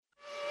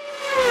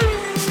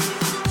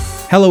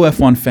Hello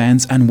F1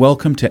 fans and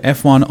welcome to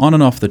F1 On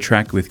and Off the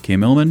Track with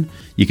Kim Illman.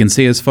 You can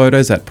see his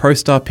photos at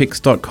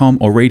prostarpics.com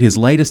or read his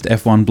latest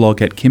F1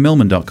 blog at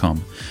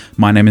kimillman.com.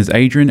 My name is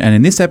Adrian and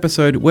in this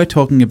episode we're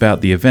talking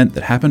about the event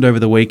that happened over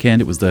the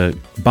weekend. It was the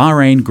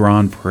Bahrain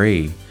Grand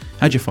Prix.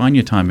 How'd you find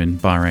your time in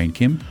Bahrain,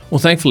 Kim? Well,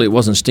 thankfully it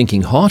wasn't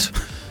stinking hot.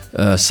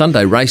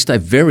 Sunday race day,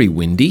 very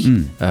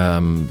windy.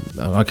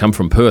 I come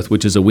from Perth,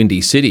 which is a windy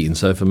city, and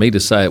so for me to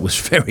say it was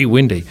very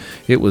windy,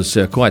 it was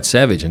quite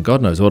savage, and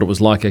God knows what it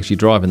was like actually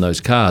driving those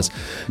cars,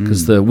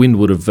 because the wind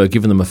would have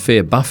given them a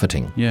fair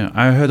buffeting. Yeah,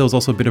 I heard there was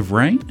also a bit of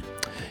rain.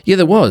 Yeah,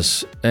 there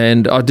was,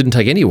 and I didn't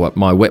take any of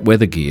my wet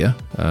weather gear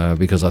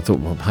because I thought,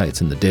 well, hey,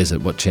 it's in the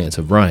desert, what chance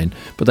of rain?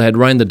 But they had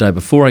rain the day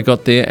before I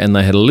got there, and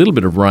they had a little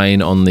bit of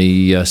rain on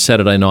the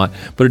Saturday night,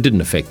 but it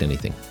didn't affect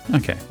anything.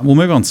 Okay, we'll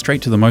move on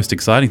straight to the most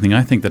exciting thing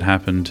I think that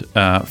happened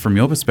from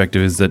your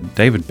perspective is that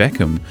David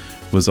Beckham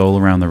was all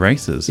around the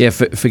races. Yeah,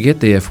 forget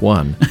the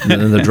F1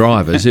 and the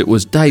drivers. It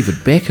was David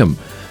Beckham.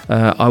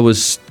 I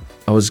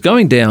was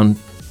going down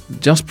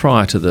just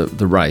prior to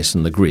the race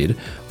and the grid.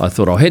 I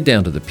thought I'll head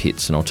down to the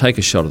pits and I'll take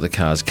a shot of the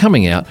cars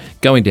coming out,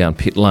 going down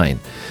pit lane.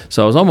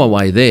 So I was on my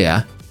way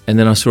there, and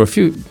then I saw a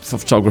few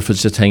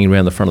photographers just hanging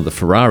around the front of the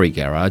Ferrari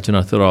garage, and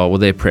I thought, oh, well,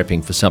 they're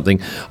prepping for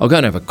something. I'll go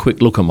and have a quick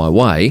look on my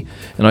way.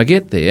 And I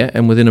get there,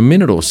 and within a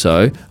minute or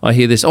so, I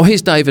hear this, oh,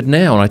 here's David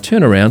now. And I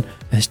turn around,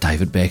 and there's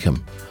David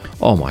Beckham.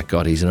 Oh, my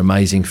God, he's an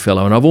amazing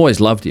fellow, and I've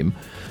always loved him.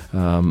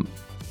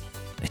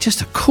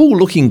 Just a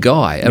cool-looking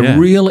guy, a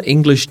real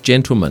English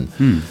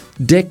gentleman,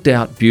 decked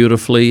out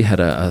beautifully,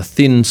 had a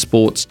thin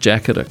sports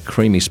jacket, a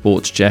creamy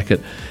sports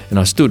jacket, and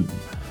I stood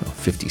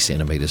 50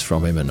 centimetres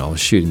from him, and I was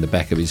shooting the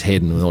back of his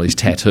head and all his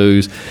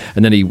tattoos,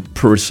 and then he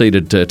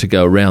proceeded to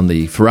go around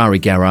the Ferrari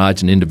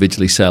garage and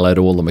individually say hello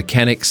to all the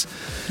mechanics.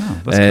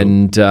 Oh,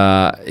 that's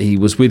cool. He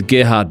was with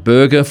Gerhard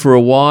Berger for a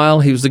while.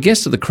 He was the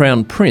guest of the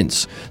Crown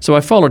Prince, so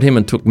I followed him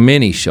and took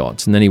many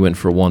shots, and then he went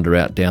for a wander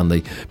out down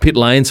the pit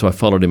lane, so I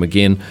followed him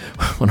again.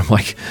 One of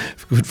my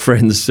good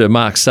friends,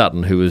 Mark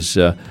Sutton, who was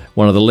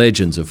one of the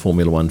legends of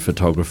Formula One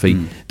photography,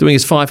 doing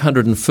his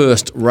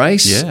 501st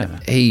race.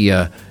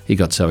 Yeah. He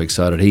got so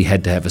excited he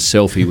had to have a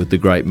selfie with the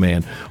great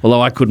man,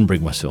 although I couldn't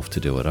bring myself to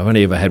do it. I've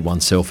only ever had one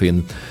selfie,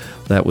 and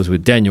that was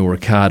with Daniel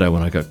Ricciardo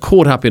when I got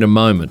caught up in a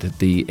moment at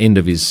the end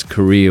of his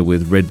career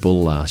with Red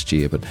Bull last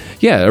year. But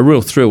yeah, a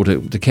real thrill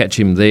to catch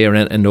him there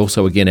and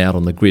also again out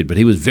on the grid. But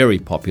he was very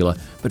popular,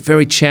 but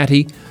very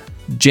chatty,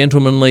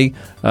 gentlemanly,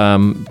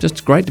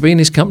 just great to be in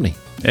his company.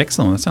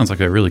 Excellent. That sounds like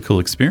a really cool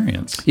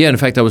experience. Yeah, in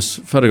fact, I was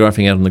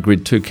photographing out on the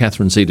grid too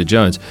Catherine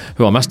Zeta-Jones,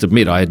 who I must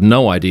admit I had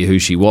no idea who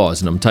she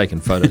was, and I'm taking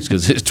photos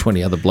because there's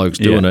 20 other blokes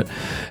doing it.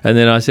 And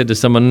then I said to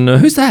someone,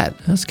 who's that?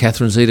 That's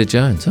Catherine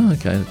Zeta-Jones. Oh,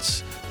 okay,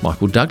 it's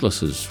Michael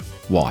Douglas's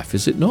wife,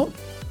 is it not?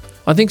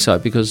 I think so,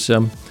 because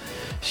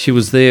she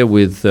was there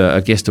with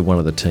a guest of one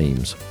of the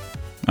teams.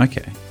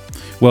 Okay.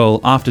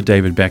 Well, after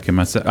David Beckham,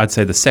 I'd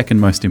say the second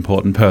most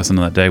important person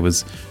on that day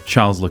was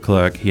Charles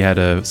Leclerc. He had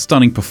a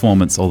stunning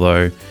performance,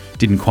 although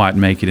didn't quite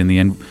make it in the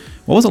end.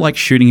 What was it like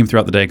shooting him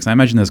throughout the day? Because I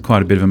imagine there's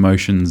quite a bit of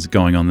emotions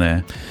going on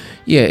there.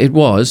 Yeah, it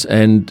was.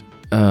 And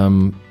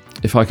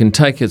if I can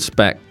take us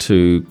back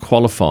to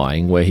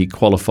qualifying, where he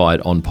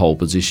qualified on pole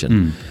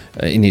position,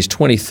 in his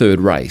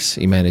 23rd race,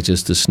 he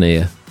manages to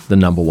snare the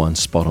number one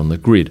spot on the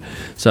grid.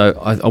 So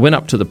I went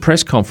up to the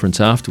press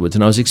conference afterwards,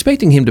 and I was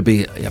expecting him to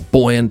be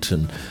buoyant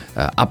and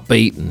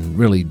upbeat and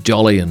really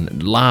jolly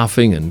and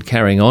laughing and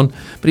carrying on,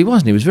 but he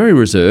wasn't. He was very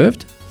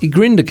reserved. He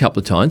grinned a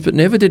couple of times, but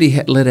never did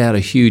he let out a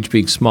huge,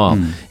 big smile.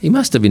 He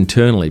must have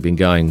internally been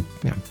going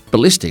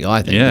ballistic,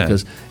 I think,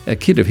 because a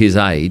kid of his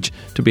age,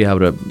 to be able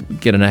to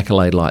get an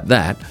accolade like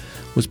that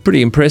was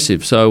pretty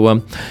impressive.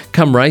 So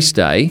come race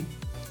day,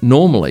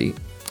 normally,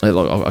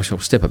 I shall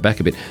step it back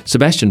a bit,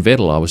 Sebastian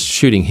Vettel, I was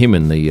shooting him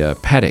in the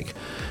paddock,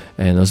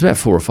 and there was about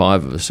 4 or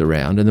 5 of us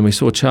around, and then we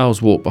saw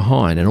Charles walk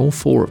behind, and all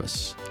 4 of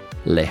us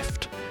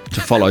left to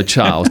follow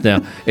Charles.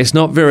 Now, it's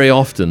not very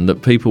often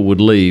that people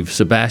would leave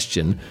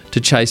Sebastian to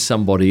chase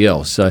somebody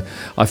else. So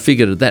I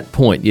figured at that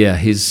point,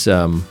 his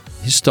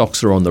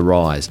stocks are on the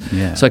rise.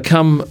 Yeah. So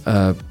come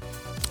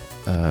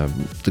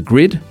the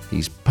grid,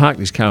 he's parked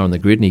his car on the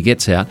grid and he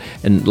gets out.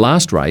 And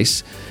last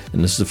race,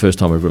 and this is the first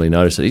time I've really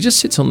noticed it, he just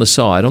sits on the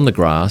side, on the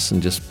grass,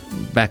 and just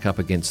back up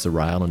against the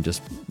rail and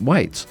just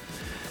waits.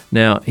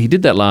 Now, he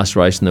did that last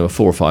race and there were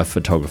 4 or 5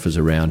 photographers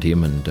around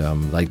him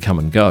and they'd come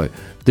and go.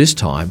 This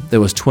time, there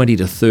was 20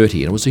 to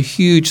 30 and it was a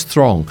huge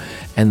throng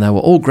and they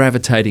were all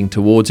gravitating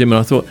towards him, and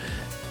I thought,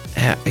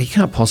 he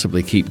can't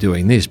possibly keep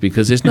doing this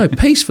because there's no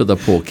peace for the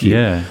poor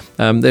kid.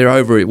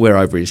 We're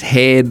over his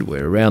head,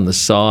 we're around the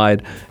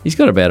side. He's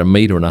got about 1.5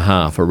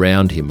 meters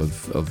around him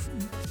of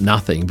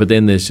nothing, but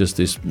then there's just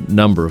this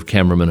number of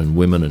cameramen and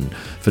women and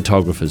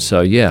photographers.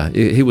 So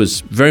he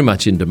was very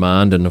much in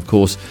demand, and of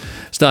course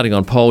starting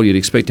on pole you'd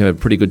expect him to have a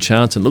pretty good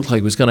chance, and it looked like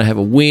he was going to have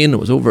a win. It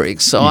was all very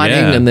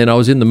exciting, and then I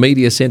was in the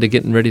media centre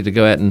getting ready to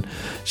go out and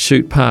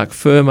shoot Parc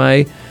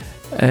Fermé,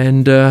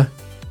 and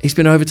he's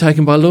been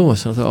overtaken by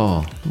Lewis. I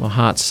thought, my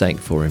heart sank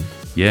for him.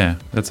 Yeah,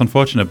 that's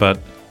unfortunate, but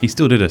he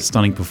still did a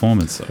stunning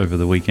performance over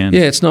the weekend.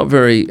 Yeah, it's not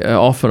very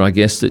often, I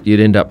guess, that you'd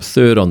end up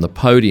third on the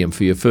podium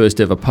for your first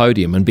ever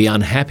podium and be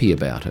unhappy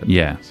about it.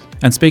 Yeah.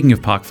 And speaking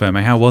of Parc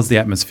Ferme, how was the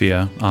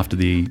atmosphere after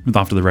the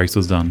race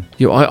was done?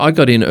 Yeah, I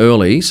got in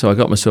early, so I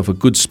got myself a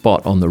good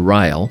spot on the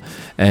rail,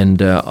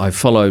 and I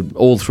followed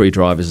all three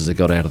drivers as they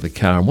got out of the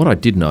car. And what I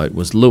did note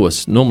was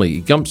Lewis normally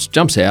he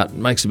jumps out,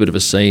 makes a bit of a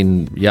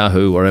scene,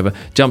 Yahoo, whatever,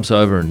 jumps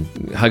over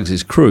and hugs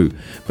his crew.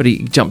 But he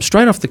jumped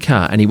straight off the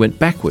car and he went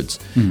backwards.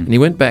 And he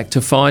went back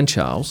to find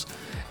Charles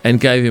and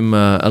gave him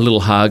a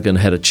little hug and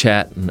had a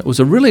chat. And it was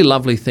a really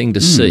lovely thing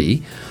to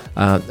see.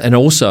 And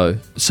also,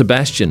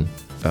 Sebastian,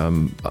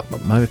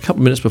 maybe a couple of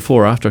minutes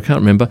before or after, I can't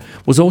remember,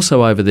 was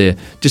also over there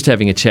just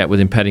having a chat with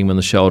him, patting him on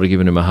the shoulder,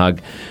 giving him a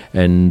hug.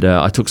 And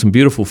I took some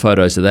beautiful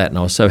photos of that, and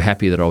I was so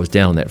happy that I was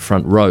down on that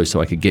front row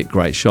so I could get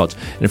great shots.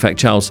 And in fact,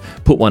 Charles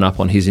put one up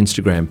on his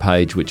Instagram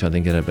page, which I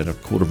think had about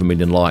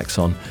 250,000 likes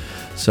on.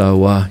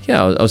 So, I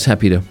was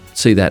happy to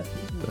see that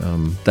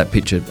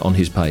picture on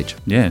his page.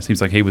 Yeah, it seems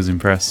like he was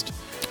impressed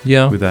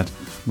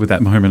with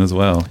that moment as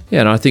well.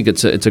 Yeah, and I think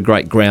it's a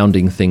great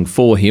grounding thing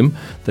for him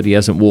that he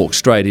hasn't walked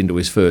straight into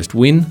his first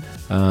win.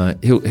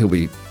 He'll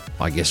be,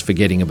 I guess,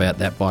 forgetting about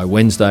that by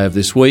Wednesday of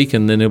this week,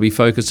 and then he'll be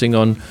focusing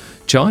on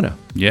China.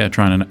 Yeah,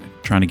 trying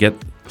to get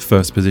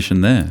first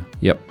position there.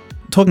 Yep.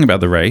 Talking about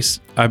the race,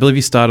 I believe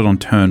you started on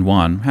turn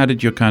 1. How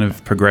did you kind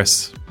of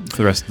progress for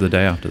the rest of the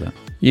day after that?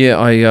 Yeah,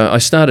 I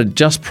started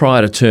just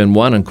prior to turn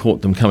 1 and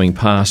caught them coming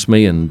past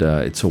me, and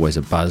it's always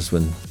a buzz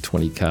when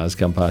 20 cars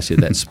come past you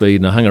at that speed,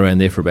 and I hung around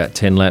there for about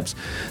 10 laps.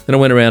 Then I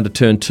went around to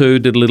turn 2,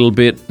 did a little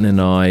bit, and then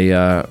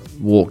I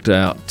walked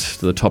out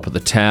to the top of the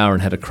tower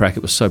and had a crack.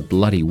 It was so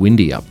bloody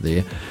windy up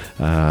there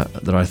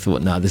that I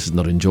thought, no, this is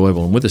not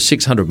enjoyable. And with a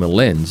 600mm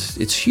lens,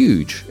 it's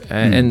huge,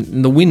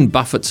 and the wind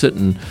buffets it,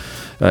 and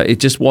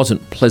it just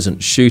wasn't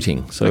pleasant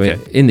shooting. So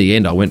in the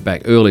end, I went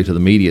back early to the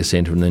media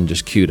centre and then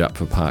just queued up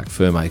for Parc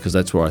Ferme, because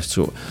that's where I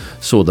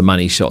saw the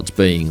money shots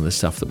being the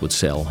stuff that would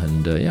sell.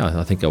 And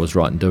I think I was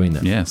right in doing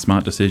that. Yeah,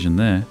 smart decision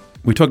there.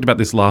 We talked about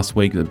this last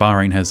week, that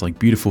Bahrain has like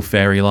beautiful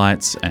fairy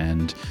lights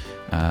and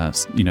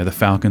the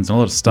falcons and a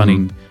lot of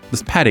stunning.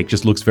 This paddock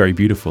just looks very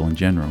beautiful in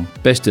general.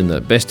 Best in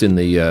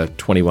the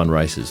 21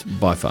 races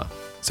by far.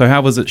 So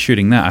how was it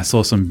shooting that? I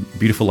saw some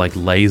beautiful like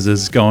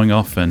lasers going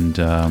off, and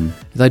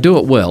they do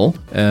it well,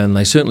 and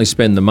they certainly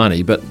spend the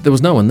money, but there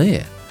was no one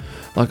there.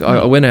 Like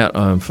I went out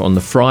on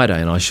the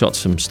Friday and I shot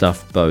some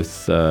stuff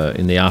both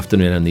in the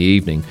afternoon and the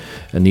evening.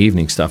 And the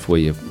evening stuff where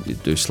you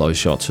do slow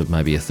shots of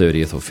maybe a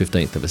 30th or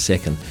 15th of a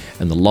second,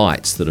 and the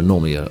lights that are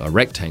normally a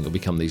rectangle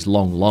become these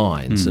long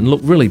lines and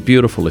look really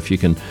beautiful if you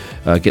can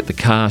get the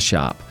car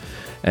sharp.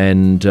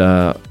 And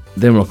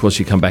then, of course,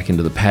 you come back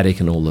into the paddock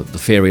and all the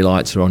fairy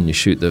lights are on. You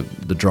shoot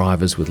the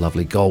drivers with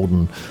lovely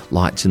golden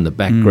lights in the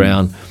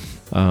background.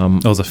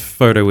 There was a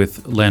photo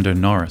with Lando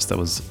Norris that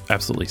was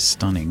absolutely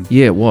stunning.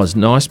 Yeah, it was.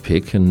 Nice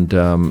pic. And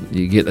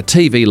you get the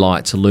TV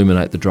lights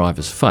illuminate the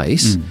driver's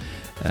face,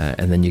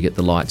 and then you get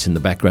the lights in the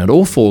background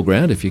or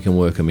foreground if you can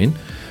work them in.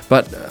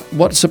 But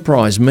what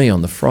surprised me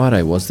on the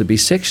Friday was there'd be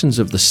sections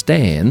of the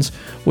stands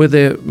where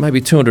there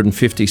maybe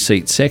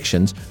 250-seat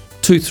sections,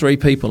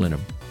 2-3 people in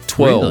them,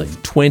 12, really?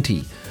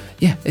 20.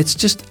 Yeah, it's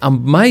just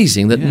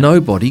amazing that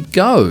nobody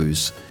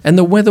goes. And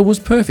the weather was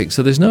perfect,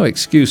 so there's no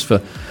excuse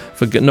for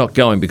not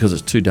going because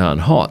it's too darn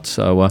hot.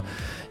 So,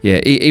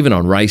 even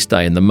on race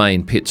day in the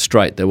main pit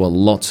straight, there were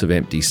lots of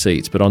empty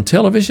seats. But on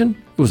television,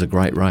 it was a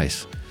great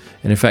race.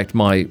 And in fact,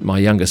 my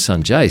youngest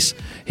son, Jace,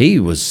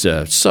 he was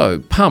so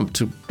pumped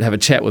to have a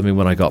chat with me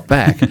when I got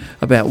back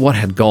about what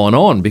had gone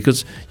on,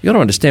 because you got to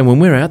understand, when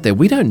we're out there,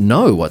 we don't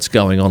know what's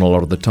going on a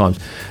lot of the times.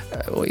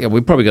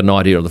 We've probably got an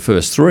idea of the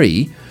first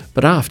 3,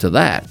 but after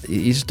that,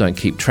 you just don't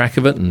keep track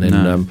of it, and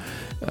then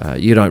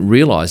you don't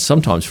realise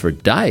sometimes for a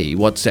day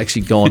what's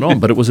actually gone on.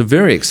 But it was a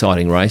very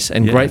exciting race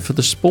and great for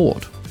the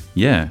sport.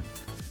 Yeah.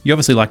 You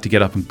obviously like to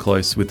get up and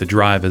close with the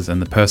drivers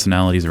and the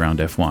personalities around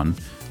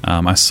F1.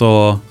 I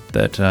saw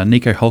that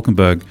Nico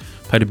Hülkenberg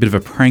played a bit of a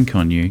prank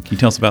on you. Can you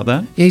tell us about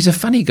that? Yeah, he's a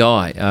funny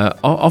guy.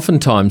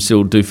 Oftentimes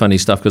he'll do funny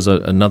stuff, because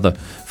another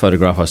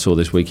photograph I saw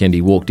this weekend,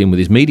 he walked in with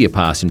his media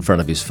pass in front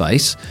of his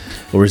face,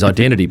 or his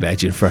identity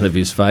badge in front of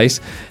his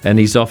face, and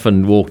he's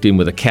often walked in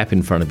with a cap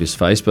in front of his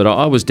face. But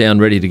I was down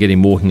ready to get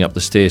him walking up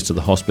the stairs to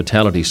the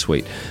hospitality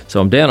suite.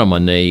 So I'm down on my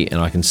knee and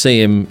I can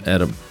see him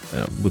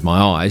with my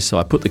eyes, so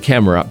I put the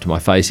camera up to my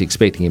face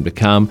expecting him to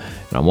come,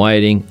 and I'm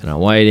waiting and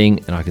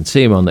I can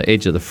see him on the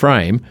edge of the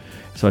frame.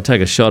 So I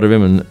take a shot of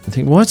him and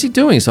think, what's he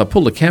doing? So I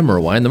pull the camera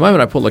away, and the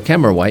moment I pull the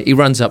camera away, he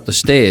runs up the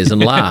stairs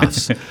and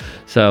laughs.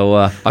 So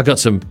I got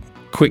some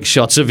quick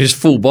shots of his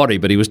full body,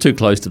 but he was too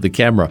close to the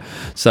camera.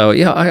 So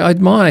yeah, I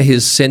admire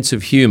his sense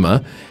of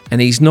humour,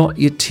 and he's not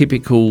your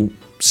typical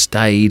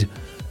staid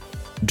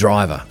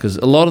driver, because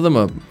a lot of them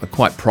are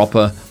quite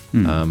proper,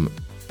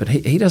 but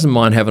he doesn't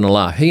mind having a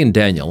laugh. He and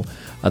Daniel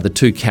are the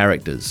 2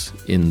 characters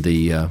in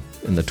the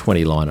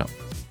 20 lineup.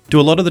 Do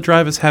a lot of the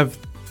drivers have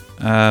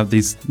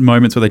these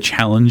moments where they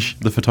challenge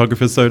the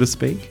photographers, so to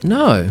speak?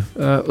 No.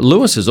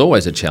 Lewis is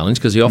always a challenge,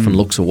 because he often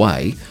looks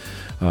away.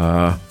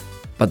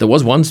 But But there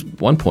was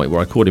one point where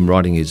I caught him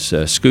riding his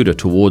scooter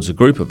towards a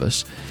group of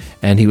us,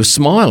 and he was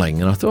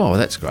smiling, and I thought,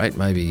 that's great.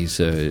 Maybe he's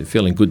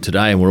feeling good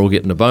today and we're all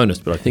getting a bonus.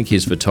 But I think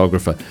his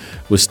photographer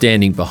was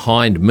standing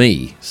behind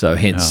me, so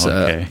hence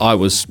I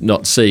was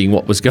not seeing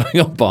what was going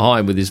on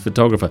behind with his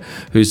photographer,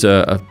 who's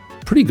a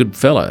pretty good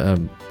fella.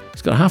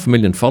 He's got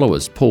 500,000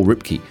 followers, Paul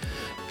Ripke.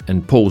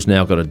 And Paul's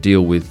now got a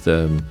deal with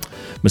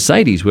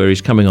Mercedes, where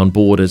he's coming on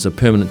board as a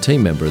permanent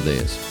team member of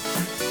theirs.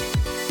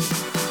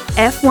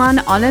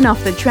 F1 On and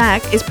Off the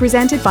Track is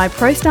presented by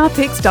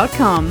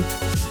ProStarPics.com.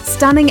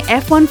 Stunning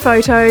F1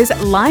 photos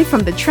live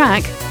from the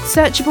track,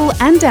 searchable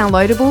and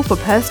downloadable for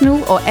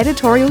personal or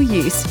editorial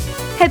use.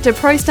 Head to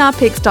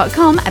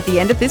ProStarPics.com at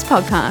the end of this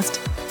podcast.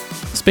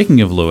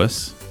 Speaking of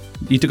Lewis,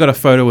 you got a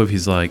photo of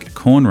his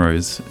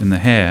cornrows in the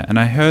hair, and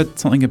I heard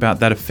something about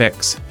that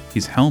affects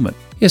his helmet.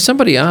 Yeah,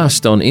 somebody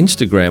asked on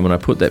Instagram when I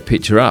put that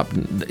picture up,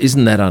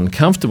 isn't that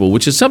uncomfortable?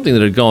 Which is something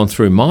that had gone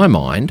through my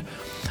mind.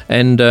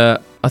 And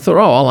I thought,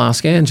 I'll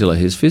ask Angela,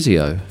 his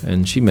physio.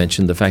 And she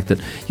mentioned the fact that,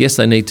 yes,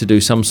 they need to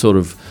do some sort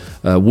of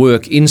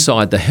work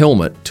inside the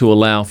helmet to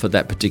allow for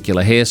that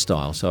particular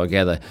hairstyle. So I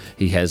gather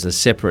he has a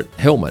separate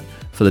helmet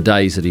for the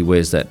days that he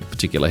wears that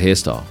particular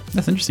hairstyle.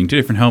 That's interesting. 2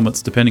 different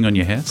helmets depending on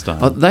your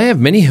hairstyle. They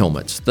have many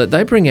helmets.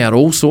 They bring out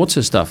all sorts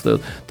of stuff.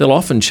 They'll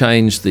often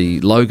change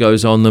the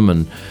logos on them,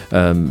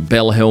 and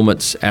Bell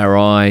helmets,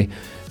 RI.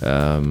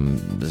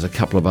 There's a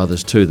couple of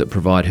others too that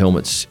provide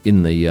helmets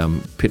in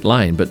the pit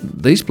lane.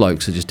 But these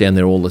blokes are just down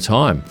there all the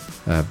time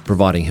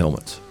providing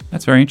helmets.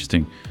 That's very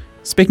interesting.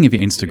 Speaking of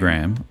your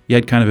Instagram, you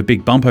had kind of a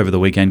big bump over the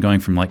weekend, going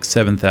from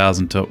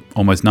 7,000 to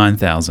almost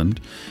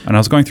 9,000. And I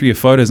was going through your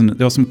photos, and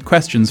there were some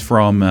questions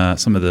from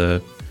some of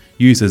the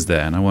users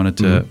there, and I wanted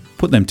to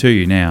put them to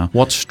you now.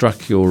 What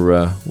stuck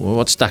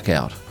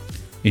out?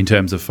 In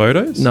terms of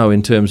photos? No,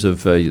 in terms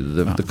of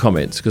the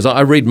comments, because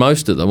I read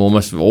most of them,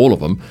 almost all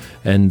of them,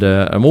 and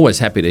I'm always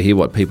happy to hear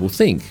what people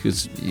think,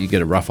 because you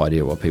get a rough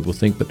idea of what people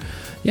think. But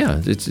yeah,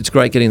 it's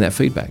great getting that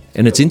feedback,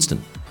 and it's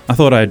instant. I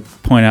thought I'd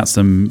point out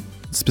some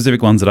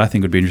specific ones that I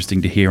think would be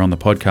interesting to hear on the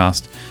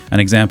podcast. An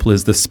example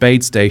is the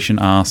Spade Station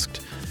asked,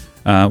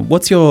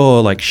 what's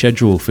your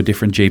schedule for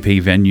different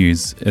GP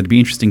venues? It'd be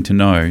interesting to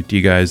know. Do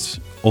you guys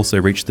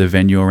also reach the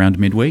venue around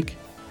midweek?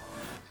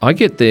 I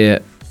get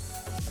there.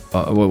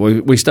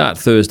 We start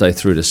Thursday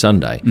through to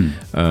Sunday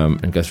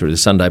and go through to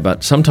Sunday,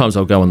 but sometimes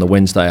I'll go on the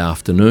Wednesday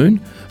afternoon,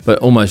 but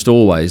almost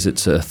always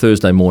it's a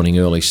Thursday morning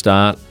early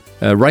start.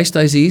 Race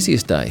day's the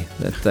easiest day.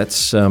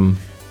 That's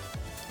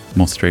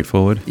more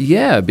straightforward.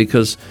 Yeah,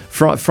 because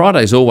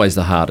Friday's always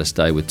the hardest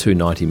day with 2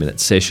 90-minute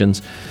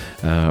sessions,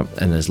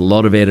 and there's a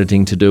lot of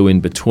editing to do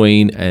in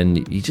between,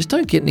 and you just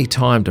don't get any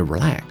time to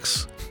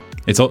relax.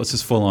 It's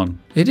just full on.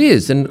 It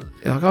is, and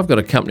I've got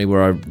a company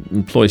where I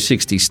employ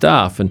 60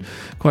 staff, and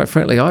quite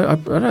frankly, I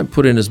don't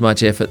put in as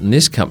much effort in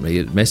this company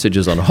at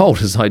messages on hold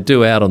as I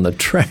do out on the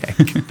track.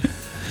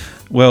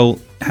 Well,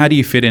 how do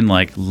you fit in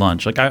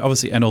lunch?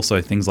 Obviously, and also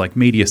things like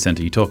media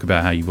center. You talk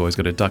about how you've always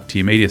got to duck to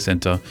your media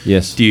center.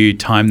 Yes. Do you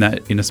time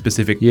that in a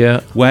specific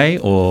way,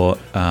 or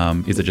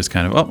is it just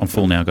kind of, I'm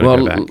full now, got to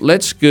go back?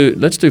 Let's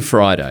do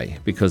Friday,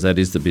 because that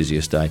is the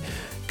busiest day.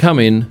 Come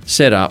in,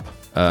 set up.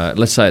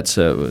 Let's say it's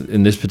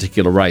in this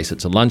particular race,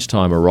 it's a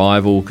lunchtime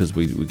arrival, because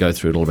we go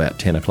through till about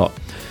 10 o'clock.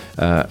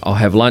 I'll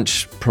have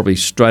lunch probably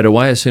straight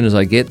away as soon as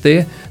I get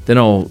there. Then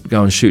I'll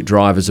go and shoot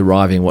drivers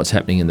arriving, what's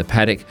happening in the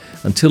paddock,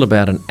 until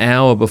about an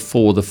hour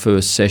before the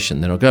first session.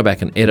 Then I'll go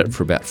back and edit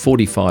for about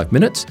 45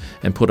 minutes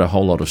and put a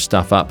whole lot of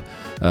stuff up.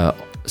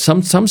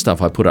 Some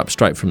stuff I put up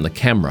straight from the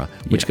camera,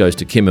 which goes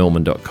to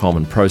kimillman.com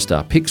and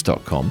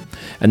prostarpics.com.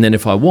 And then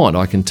if I want,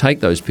 I can take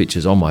those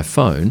pictures on my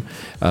phone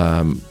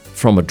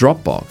from a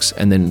Dropbox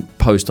and then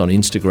post on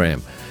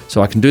Instagram.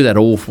 So I can do that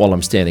all while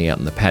I'm standing out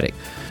in the paddock.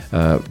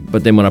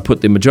 But then when I put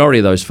the majority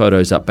of those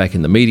photos up back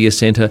in the media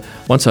centre,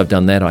 once I've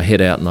done that, I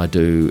head out and I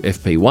do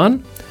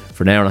FP1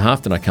 for an hour and a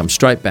half, then I come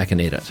straight back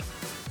and edit.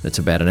 That's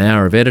about an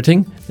hour of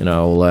editing, and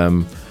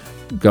I'll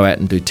go out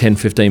and do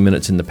 10-15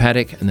 minutes in the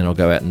paddock, and then I'll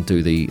go out and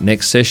do the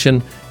next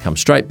session, come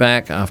straight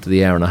back after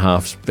the hour and a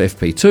half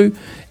FP2,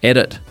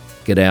 edit,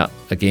 get out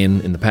again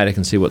in the paddock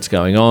and see what's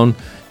going on,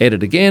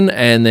 edit again,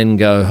 and then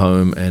go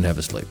home and have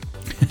a sleep.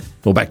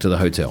 Or back to the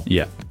hotel.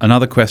 Yeah.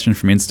 Another question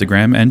from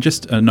Instagram, and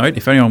just a note,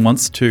 if anyone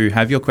wants to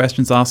have your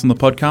questions asked on the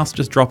podcast,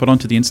 just drop it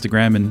onto the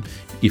Instagram and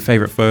your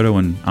favourite photo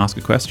and ask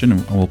a question,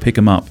 and we'll pick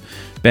them up.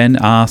 Ben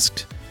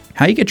asked,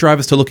 how you get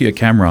drivers to look at your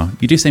camera?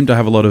 You do seem to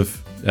have a lot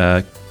of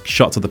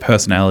shots of the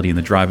personality and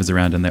the drivers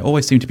around, and they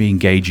always seem to be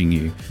engaging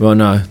you. Well,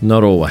 no,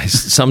 not always.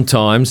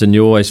 Sometimes, and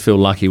you always feel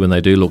lucky when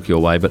they do look your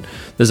way, but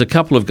there's a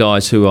couple of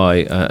guys who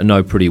I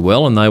know pretty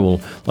well, and they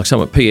will, like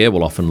someone, Pierre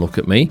will often look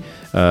at me,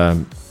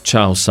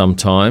 Charles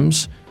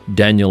sometimes,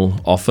 Daniel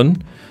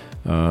often.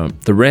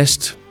 The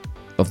rest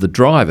of the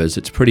drivers,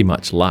 it's pretty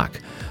much luck,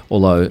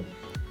 although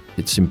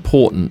it's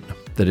important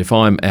that if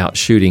I'm out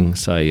shooting,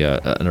 say,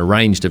 an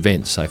arranged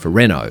event, say for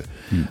Renault,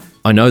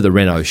 I know the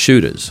Renault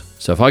shooters.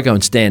 So if I go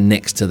and stand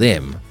next to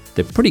them,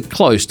 they're pretty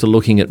close to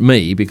looking at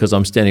me because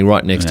I'm standing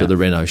right next to the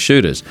Renault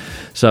shooters.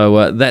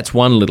 So that's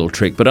one little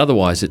trick, but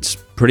otherwise it's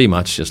pretty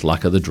much just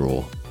luck of the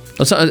draw.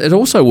 So it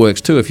also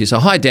works too if you say,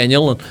 "Hi,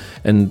 Daniel,"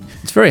 and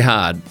it's very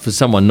hard for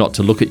someone not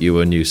to look at you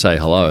when you say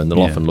hello, and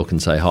they'll often look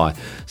and say hi.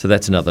 So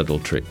that's another little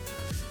trick.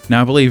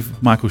 Now, I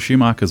believe Michael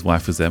Schumacher's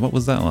wife was there. What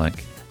was that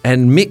like?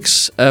 And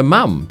Mick's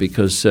mum,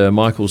 because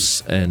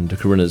Michael's and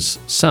Corinna's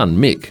son,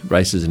 Mick,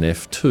 races in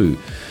F2.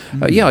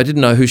 I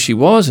didn't know who she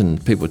was,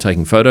 and people were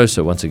taking photos,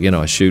 so once again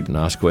I shoot and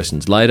ask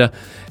questions later,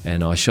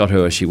 and I shot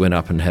her as she went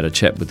up and had a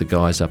chat with the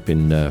guys up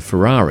in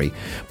Ferrari.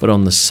 But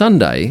on the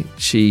Sunday,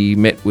 she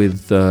met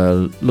with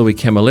Louis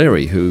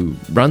Camilleri, who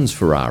runs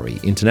Ferrari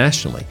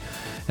internationally,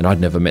 and I'd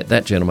never met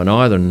that gentleman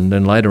either, and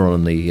then later on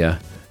in the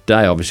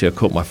day, obviously I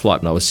caught my flight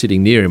and I was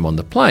sitting near him on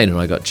the plane, and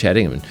I got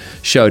chatting and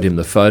showed him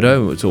the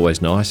photo. It was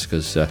always nice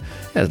because a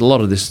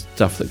lot of this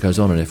stuff that goes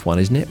on in F1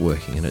 is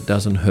networking, and it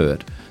doesn't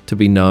hurt to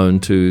be known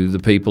to the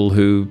people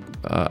who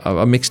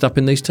are mixed up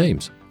in these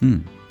teams.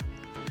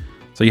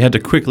 So you had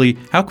to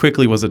how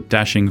quickly was it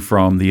dashing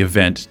from the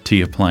event to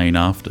your plane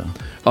after?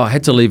 I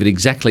had to leave at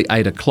exactly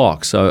 8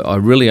 o'clock, so I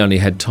really only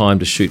had time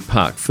to shoot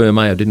Parc Ferme.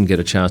 I didn't get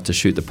a chance to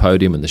shoot the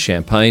podium and the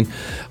champagne.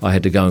 I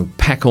had to go and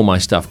pack all my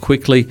stuff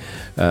quickly,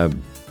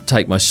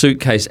 take my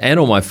suitcase and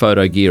all my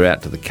photo gear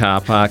out to the car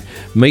park,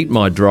 meet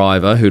my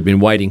driver who'd been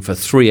waiting for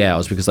 3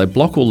 hours because they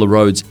block all the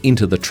roads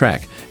into the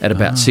track at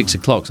about 6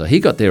 o'clock. So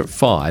he got there at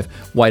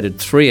 5, waited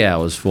 3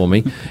 hours for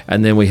me,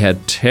 and then we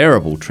had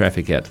terrible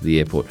traffic out to the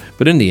airport.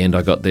 But in the end,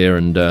 I got there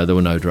and there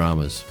were no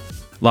dramas.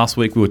 Last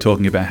week we were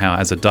talking about how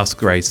as a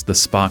dusk race, the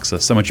sparks are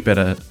so much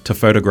better to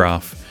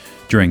photograph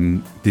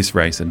during this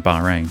race in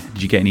Bahrain.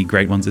 Did you get any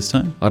great ones this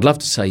time? I'd love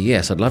to say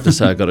yes. I'd love to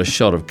say I got a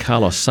shot of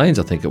Carlos Sainz,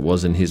 I think it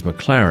was, in his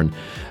McLaren,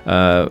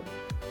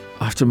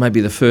 after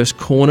maybe the first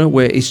corner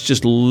where it's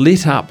just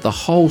lit up the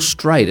whole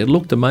straight. It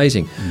looked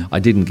amazing. I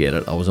didn't get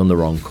it. I was on the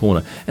wrong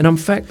corner. And in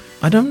fact,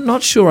 I'm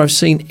not sure I've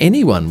seen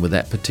anyone with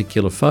that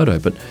particular photo,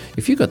 but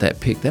if you got that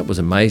pic, that was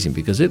amazing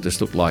because it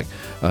just looked like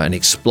an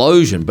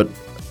explosion, but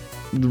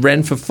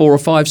ran for 4 or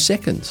 5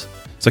 seconds.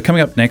 So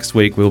coming up next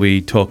week, we'll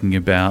be talking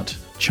about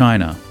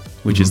China,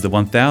 which is the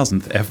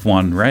 1000th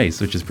F1 race,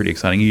 which is pretty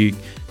exciting.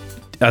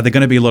 Are there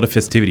going to be a lot of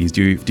festivities?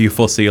 Do you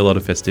foresee a lot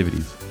of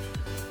festivities?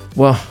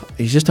 Well,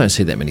 you just don't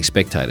see that many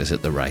spectators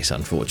at the race,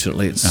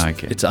 unfortunately.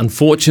 It's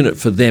unfortunate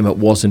for them it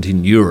wasn't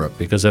in Europe,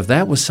 because if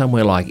that was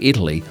somewhere like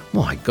Italy,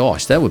 my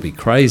gosh, that would be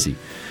crazy.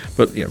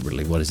 But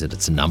really, what is it?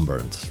 It's a number.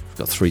 It's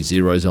got 3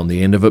 zeros on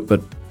the end of it.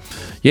 But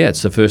yeah,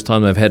 it's the first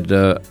time they've had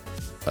a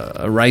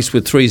race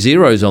with 3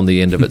 zeros on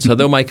the end of it. So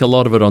they'll make a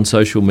lot of it on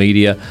social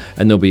media,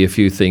 and there'll be a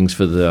few things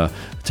for the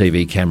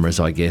TV cameras,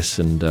 I guess,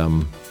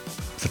 and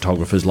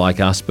photographers like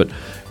us. But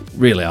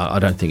really, I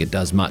don't think it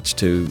does much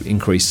to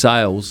increase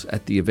sales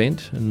at the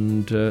event.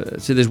 And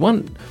so there's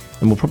one,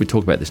 and we'll probably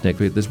talk about this next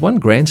week, there's one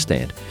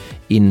grandstand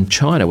in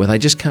China where they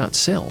just can't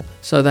sell.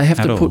 So they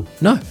have to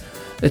put... No,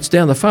 it's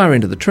down the far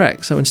end of the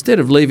track. So instead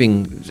of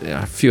leaving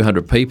a few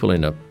hundred people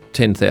in a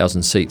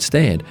 10,000 seat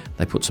stand,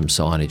 they put some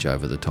signage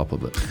over the top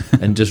of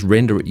it and just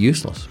render it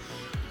useless.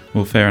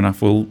 Well, fair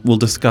enough. We'll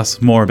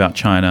discuss more about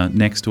China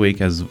next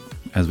week as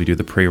we do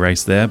the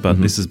pre-race there, but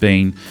this has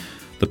been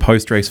the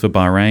post-race for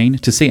Bahrain.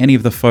 To see any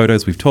of the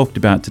photos we've talked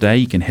about today,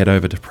 you can head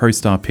over to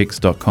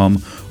prostarpics.com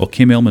or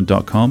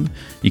kimillman.com.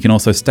 You can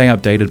also stay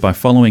updated by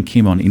following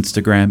Kim on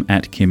Instagram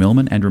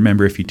 @KimIllman. And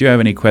remember, if you do have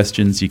any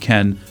questions, you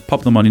can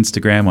pop them on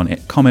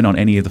Instagram, comment on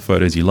any of the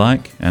photos you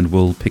like, and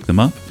we'll pick them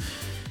up.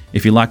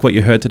 If you like what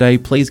you heard today,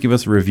 please give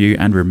us a review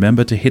and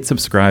remember to hit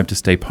subscribe to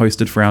stay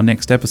posted for our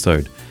next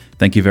episode.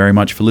 Thank you very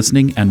much for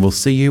listening, and we'll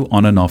see you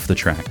on and off the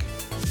track.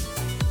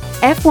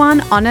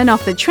 F1 On and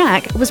Off the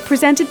Track was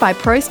presented by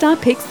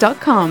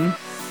ProStarPics.com.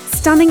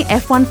 Stunning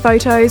F1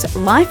 photos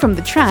live from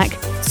the track,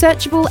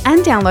 searchable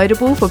and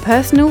downloadable for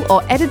personal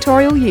or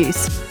editorial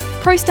use.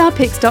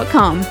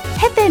 ProStarPics.com.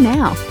 Head there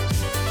now.